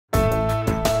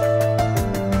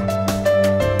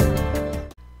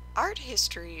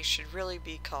history should really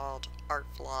be called art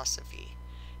philosophy.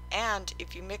 And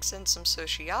if you mix in some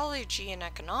sociology and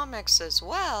economics as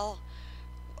well,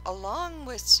 along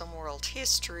with some world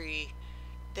history,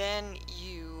 then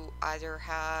you either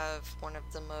have one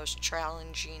of the most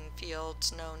challenging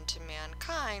fields known to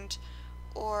mankind,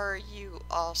 or you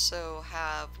also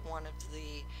have one of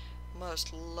the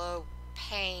most low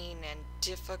paying and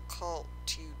difficult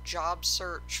to job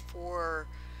search for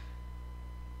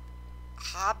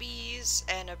hobbies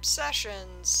and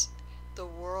obsessions the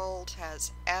world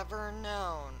has ever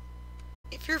known.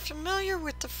 If you're familiar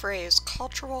with the phrase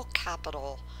cultural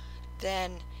capital,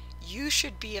 then you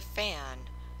should be a fan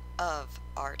of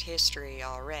art history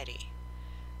already.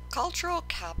 Cultural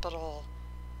capital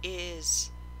is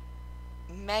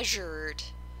measured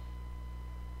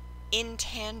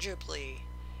intangibly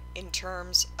in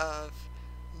terms of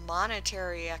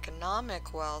monetary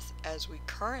economic wealth as we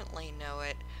currently know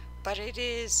it, but it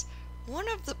is one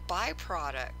of the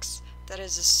byproducts that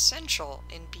is essential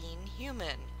in being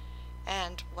human,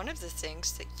 and one of the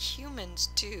things that humans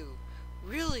do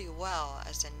really well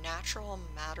as a natural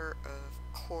matter of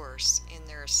course in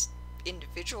their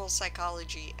individual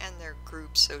psychology and their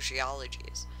group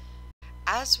sociologies.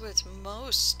 As with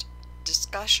most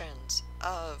discussions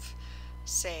of,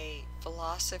 say,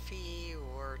 philosophy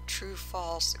or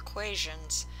true-false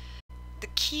equations, the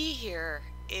key here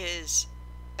is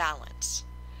balance.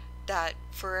 That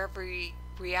for every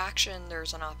reaction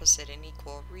there's an opposite and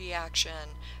equal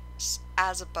reaction,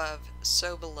 as above,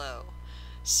 so below.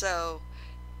 So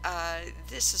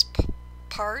this is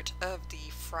part of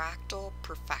the fractal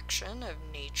perfection of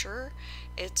nature.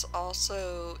 It's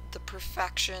also the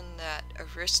perfection that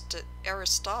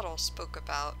Aristotle spoke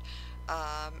about,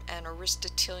 and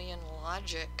Aristotelian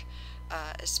logic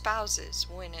espouses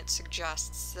when it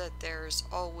suggests that there's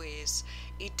always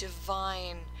a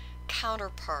divine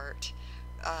counterpart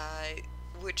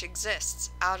which exists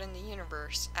out in the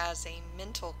universe as a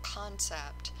mental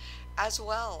concept as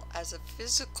well as a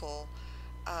physical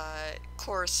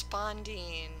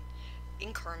corresponding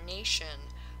incarnation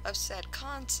of said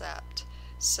concept.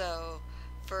 So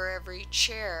for every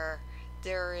chair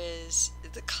there is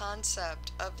the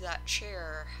concept of that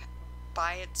chair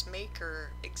by its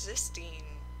maker existing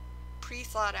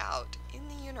pre-thought out in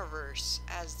the universe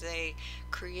as they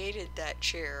created that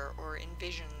chair or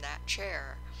envisioned that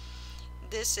chair.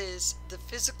 This is the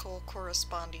physical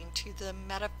corresponding to the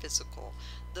metaphysical,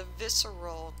 the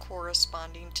visceral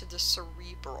corresponding to the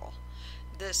cerebral.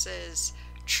 This is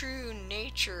true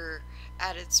nature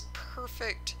at its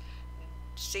perfect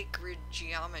sacred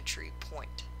geometry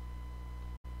point.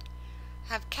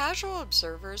 Have casual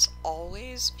observers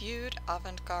always viewed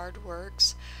avant-garde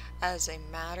works as a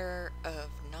matter of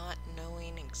not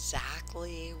knowing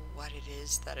exactly what it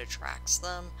is that attracts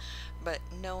them, but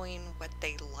knowing what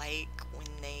they like when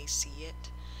they see it?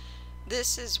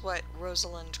 This is what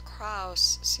Rosalind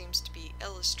Krauss seems to be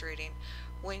illustrating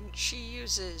when she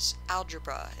uses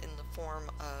algebra in the form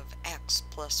of x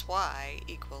plus y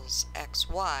equals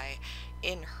xy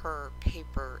in her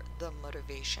paper, The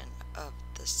Motivation of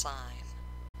the Sign.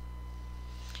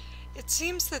 It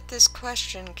seems that this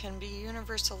question can be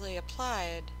universally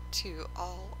applied to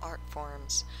all art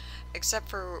forms, except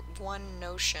for one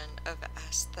notion of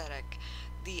aesthetic,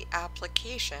 the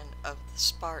application of the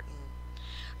Spartan.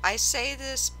 I say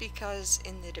this because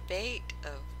in the debate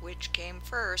of which came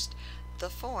first, the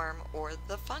form or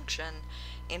the function,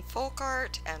 in folk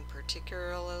art and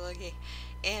particularly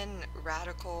in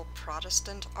radical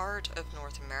Protestant art of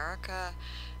North America,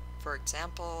 for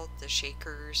example, the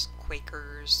Shakers,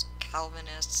 Quakers,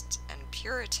 Calvinists, and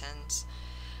Puritans,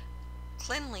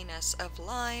 cleanliness of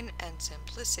line and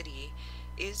simplicity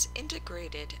is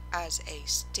integrated as a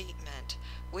statement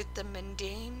with the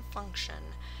mundane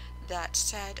function that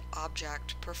said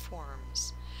object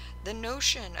performs. The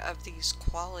notion of these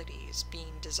qualities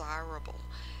being desirable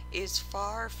is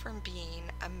far from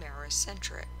being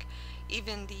Americentric.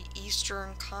 Even the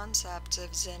Eastern concepts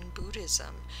of Zen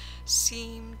Buddhism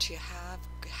seem to have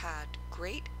had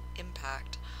great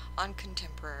impact on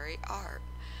contemporary art.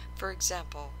 For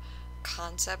example,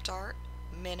 concept art,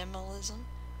 minimalism,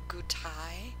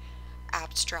 gutai,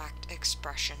 abstract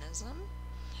expressionism,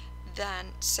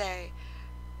 than, say,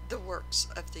 the works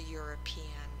of the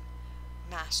European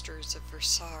masters of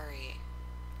Versailles,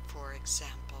 for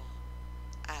example,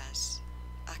 as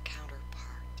a counterpoint.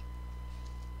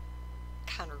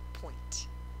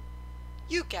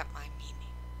 You get my meaning.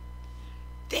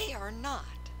 They are not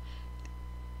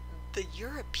the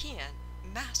European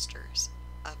masters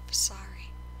of Versailles.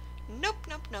 Nope,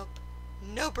 nope, nope.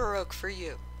 No Baroque for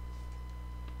you.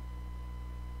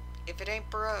 If it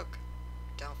ain't Baroque,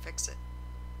 don't fix it.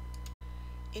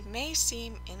 It may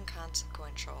seem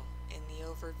inconsequential in the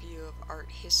overview of art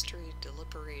history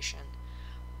deliberation,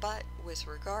 but with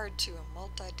regard to a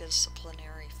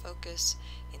multidisciplinary focus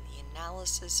in the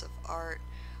analysis of art,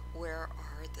 where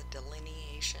are the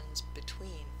delineations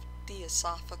between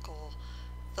theosophical,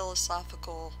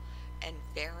 philosophical, and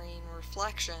varying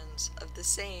reflections of the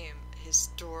same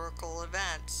historical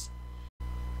events?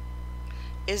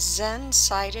 Is Zen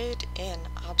cited in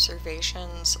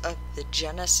observations of the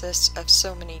genesis of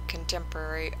so many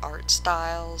contemporary art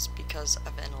styles because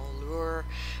of an allure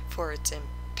for its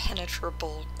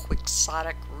impenetrable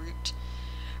quixotic root?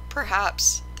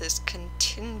 Perhaps this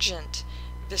contingent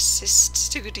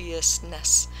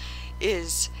vicistudiousness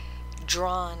is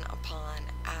drawn upon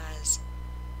as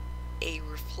a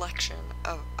reflection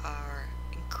of our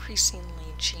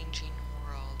increasingly changing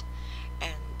world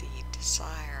and the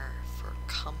desire for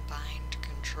combined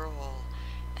control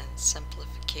and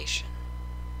simplification.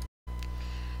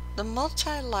 The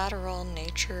multilateral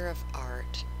nature of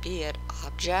art, be it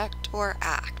object or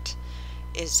act,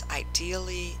 is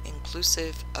ideally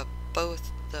inclusive of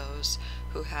both those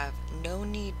who have no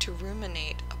need to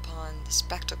ruminate upon the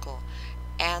spectacle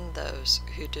and those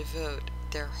who devote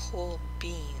their whole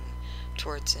being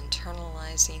towards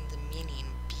internalizing the meaning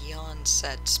beyond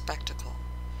said spectacle.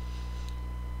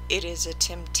 It is a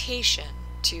temptation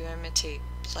to imitate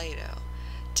Plato,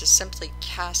 to simply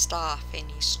cast off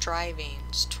any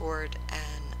strivings toward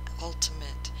an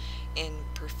ultimate in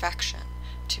perfection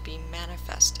to be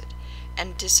manifested,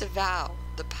 and disavow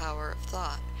the power of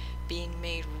thought being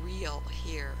made real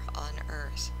here on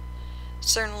earth.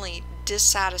 Certainly,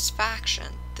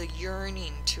 dissatisfaction, the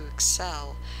yearning to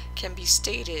excel, can be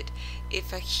stated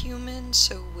if a human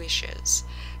so wishes,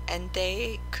 and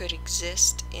they could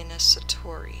exist in a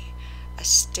satori, a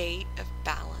state of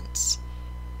balance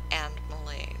and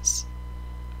malaise.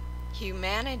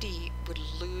 Humanity would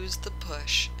lose the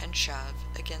push and shove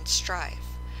against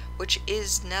strife, which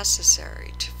is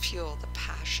necessary to fuel the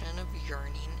passion of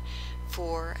yearning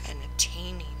for and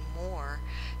attaining more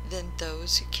than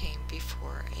those who came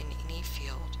before in any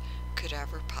field could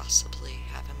ever possibly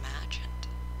have imagined.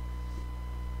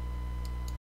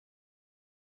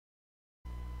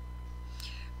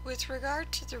 With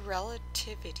regard to the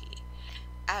relativity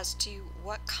as to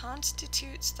what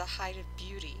constitutes the height of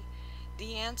beauty,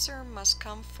 the answer must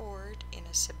come forward in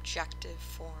a subjective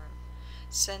form,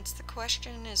 since the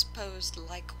question is posed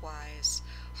likewise,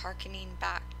 hearkening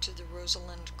back to the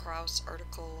Rosalind Krauss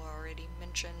article already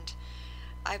mentioned.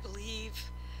 I believe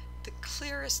the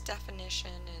clearest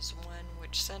definition is one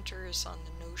which centers on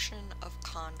the notion of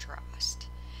contrast,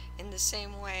 in the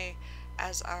same way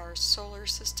as our solar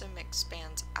system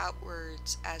expands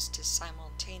outwards as to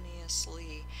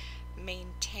simultaneously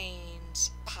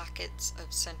maintains pockets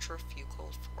of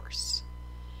centrifugal force.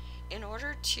 In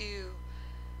order to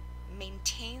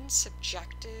maintain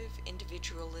subjective,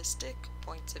 individualistic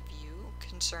points of view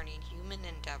concerning human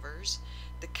endeavors,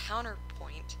 the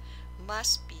counterpoint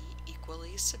must be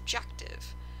equally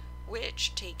subjective,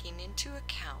 which, taking into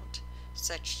account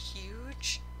such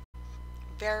huge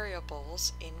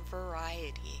variables in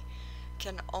variety,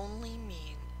 can only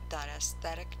mean that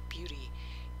aesthetic beauty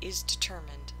is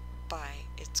determined by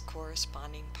its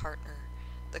corresponding partner,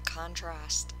 the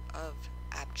contrast of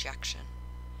abjection.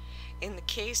 In the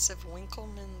case of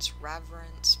Winckelmann's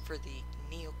reverence for the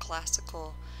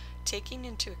neoclassical, taking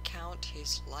into account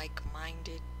his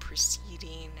like-minded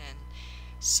preceding and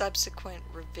subsequent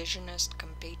revisionist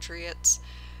compatriots,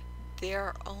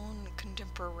 their own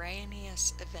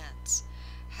contemporaneous events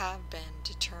have been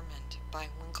determined by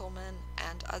Winckelmann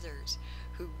and others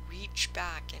who reach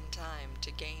back in time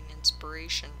to gain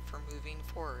inspiration for moving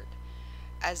forward,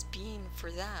 as being for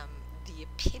them the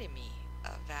epitome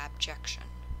of abjection.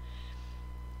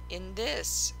 In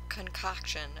this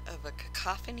concoction of a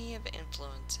cacophony of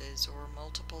influences or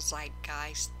multiple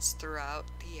zeitgeists throughout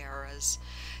the eras,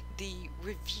 the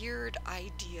revered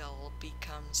ideal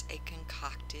becomes a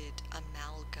concocted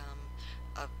amalgam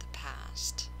of the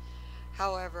past.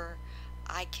 However,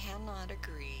 I cannot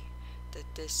agree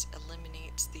that this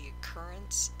eliminates the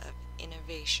occurrence of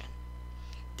innovation.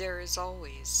 There is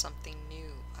always something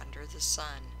new under the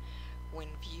sun when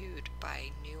viewed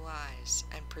by new eyes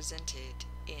and presented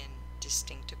in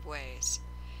distinctive ways.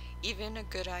 Even a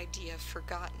good idea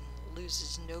forgotten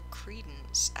loses no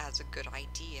credence as a good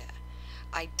idea.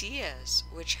 Ideas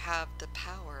which have the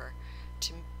power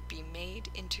to be made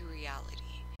into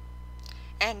reality,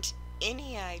 and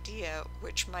any idea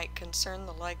which might concern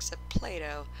the likes of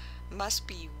Plato must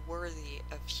be worthy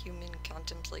of human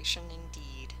contemplation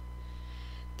indeed.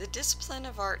 The discipline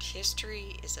of art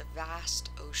history is a vast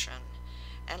ocean,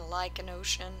 and like an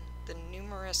ocean, the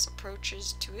numerous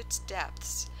approaches to its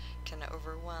depths can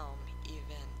overwhelm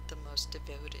even the most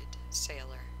devoted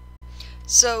sailor.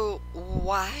 So,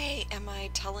 why am I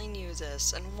telling you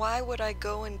this, and why would I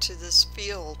go into this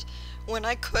field when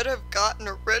I could have gotten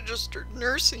a registered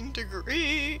nursing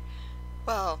degree?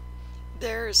 Well,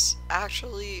 there's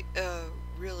actually a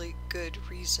really good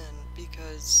reason,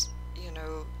 because,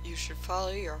 you should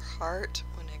follow your heart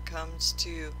when it comes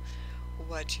to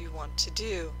what you want to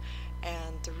do.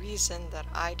 And the reason that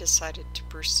I decided to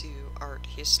pursue art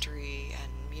history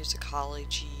and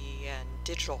musicology and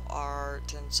digital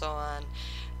art and so on,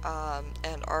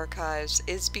 and archives,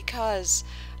 is because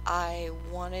I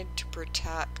wanted to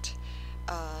protect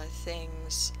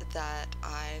things that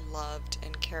I loved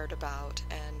and cared about,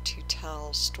 and to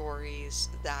tell stories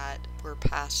that were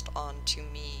passed on to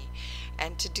me,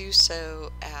 and to do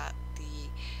so at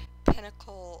the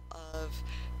pinnacle of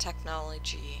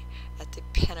technology, at the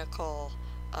pinnacle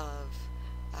of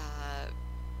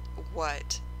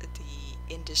what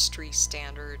the industry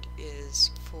standard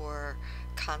is for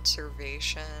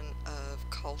conservation of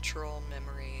cultural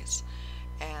memories.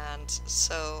 And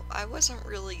so I wasn't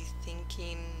really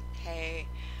thinking, hey,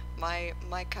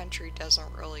 my country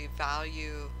doesn't really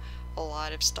value a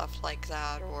lot of stuff like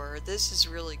that, or this is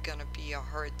really gonna be a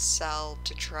hard sell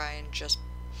to try and just,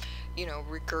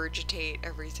 regurgitate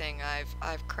everything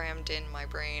I've crammed in my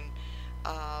brain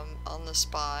on the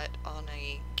spot on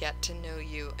a get to know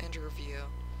you interview.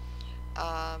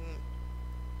 Um,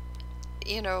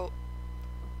 you know,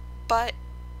 but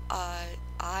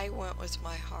I went with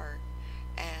my heart,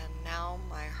 and now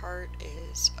my heart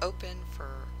is open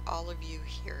for all of you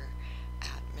here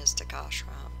at Mystic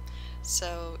Ashram.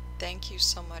 So thank you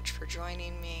so much for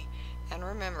joining me, and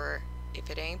remember, if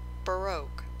it ain't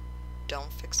Baroque,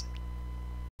 don't fix it.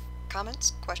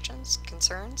 Comments, questions,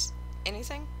 concerns,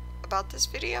 anything about this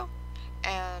video,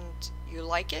 and you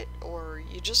like it, or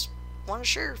you just want to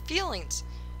share your feelings,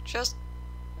 just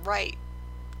write.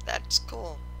 That's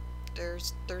cool.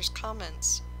 There's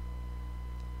comments.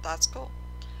 That's cool.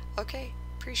 Okay,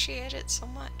 appreciate it so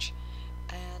much,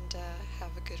 and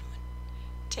have a good one.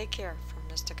 Take care from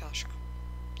Mystic Ashram.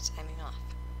 Signing off.